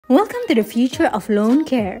Welcome to the future of lawn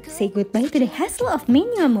care. Say goodbye to the hassle of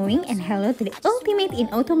manual mowing and hello to the ultimate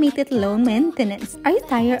in automated lawn maintenance. Are you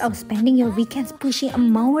tired of spending your weekends pushing a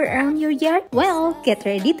mower around your yard? Well, get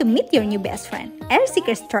ready to meet your new best friend,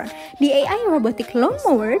 Airseekers Tron, the AI robotic lawn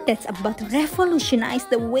mower that's about to revolutionize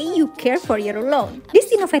the way you care for your lawn.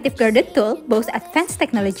 This innovative garden tool boasts advanced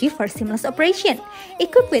technology for seamless operation.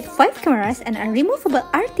 Equipped with 5 cameras and a removable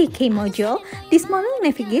RTK module, this model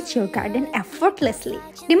navigates your garden effortlessly.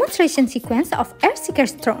 Demonstration sequence of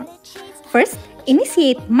Airseekers Tron. First,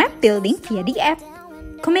 initiate map building via the app.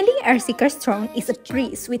 Commanding Airseekers Tron is a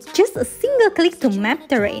breeze with just a single click to map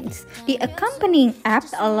terrains. The accompanying app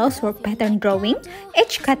allows for pattern drawing,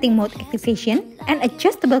 edge cutting mode activation, and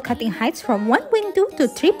adjustable cutting heights from 1.2 to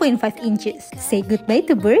 3.5 inches. Say goodbye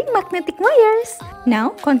to boring magnetic wires. Now,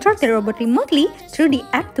 control the robot remotely through the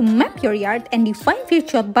app to map your yard and define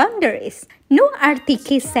virtual boundaries. No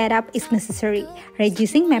RTK setup is necessary,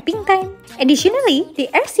 reducing mapping time. Additionally, the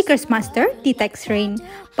Airseekers Master detects rain,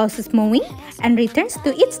 pauses mowing, and returns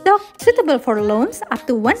to its dock, suitable for lawns up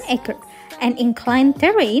to 1 acre and inclined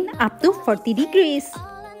terrain up to 40 degrees.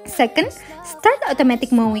 Second, start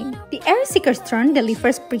automatic mowing. The Airseekers Tron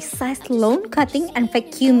delivers precise lawn cutting and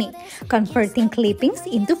vacuuming, converting clippings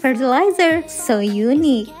into fertilizer. So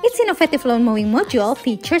unique! Its innovative lawn mowing module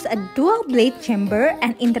features a dual blade chamber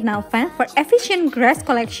and internal fan for efficient grass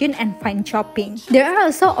collection and fine chopping. There are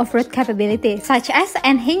also off-road capabilities, such as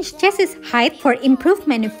enhanced chassis height for improved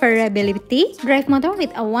maneuverability, drive motor with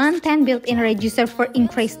a 110 built-in reducer for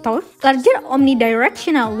increased torque, larger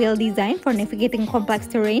omnidirectional wheel design for navigating complex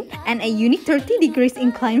terrain, and a unique 30 degrees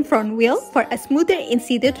incline front wheel for a smoother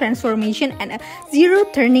in-situ transformation and a zero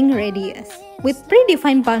turning radius. With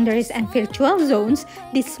predefined boundaries and virtual zones,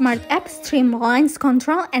 this smart app streamlines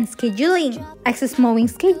control and scheduling, access mowing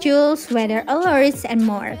schedules, weather alerts, and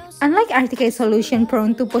more. Unlike RTK solution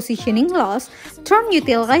prone to positioning loss, Tron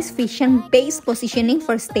utilizes vision-based positioning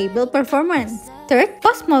for stable performance. Third,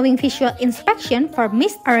 post-mowing visual inspection for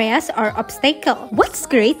missed areas or obstacles. What's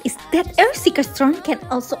great is that Airseekers Tron can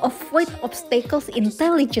also avoid obstacles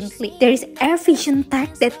intelligently. There is Air Vision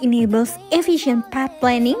tech that enables efficient path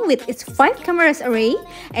planning with its 5 cameras array,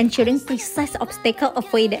 ensuring precise obstacle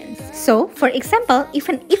avoidance. So, for example,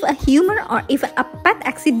 even if a human or even a pet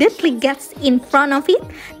accidentally gets in front of it,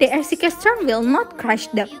 the Airseekers Tron will not crush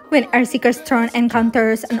them. When Airseekers Tron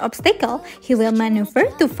encounters an obstacle, he will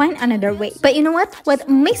maneuver to find another way. But you know what? What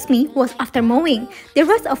amazed me was after mowing, there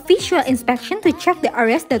was a visual inspection to check the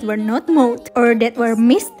areas that were not mowed or that were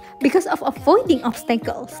missed because of avoiding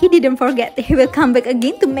obstacles. He didn't forget, he will come back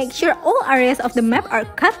again to make sure all areas of the map are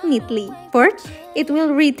cut neatly. Fourth, it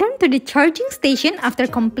will return to the charging station after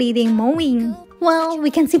completing mowing. Well, we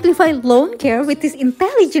can simplify lawn care with this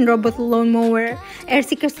intelligent robot lawn mower.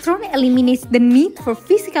 Airseekers Tron eliminates the need for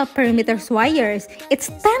physical perimeter wires. It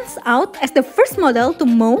stands out as the first model to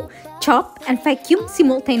mow, chop, and vacuum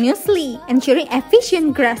simultaneously, ensuring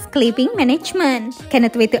efficient grass clipping management.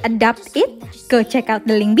 Cannot wait to adopt it? Go check out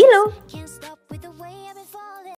the link below.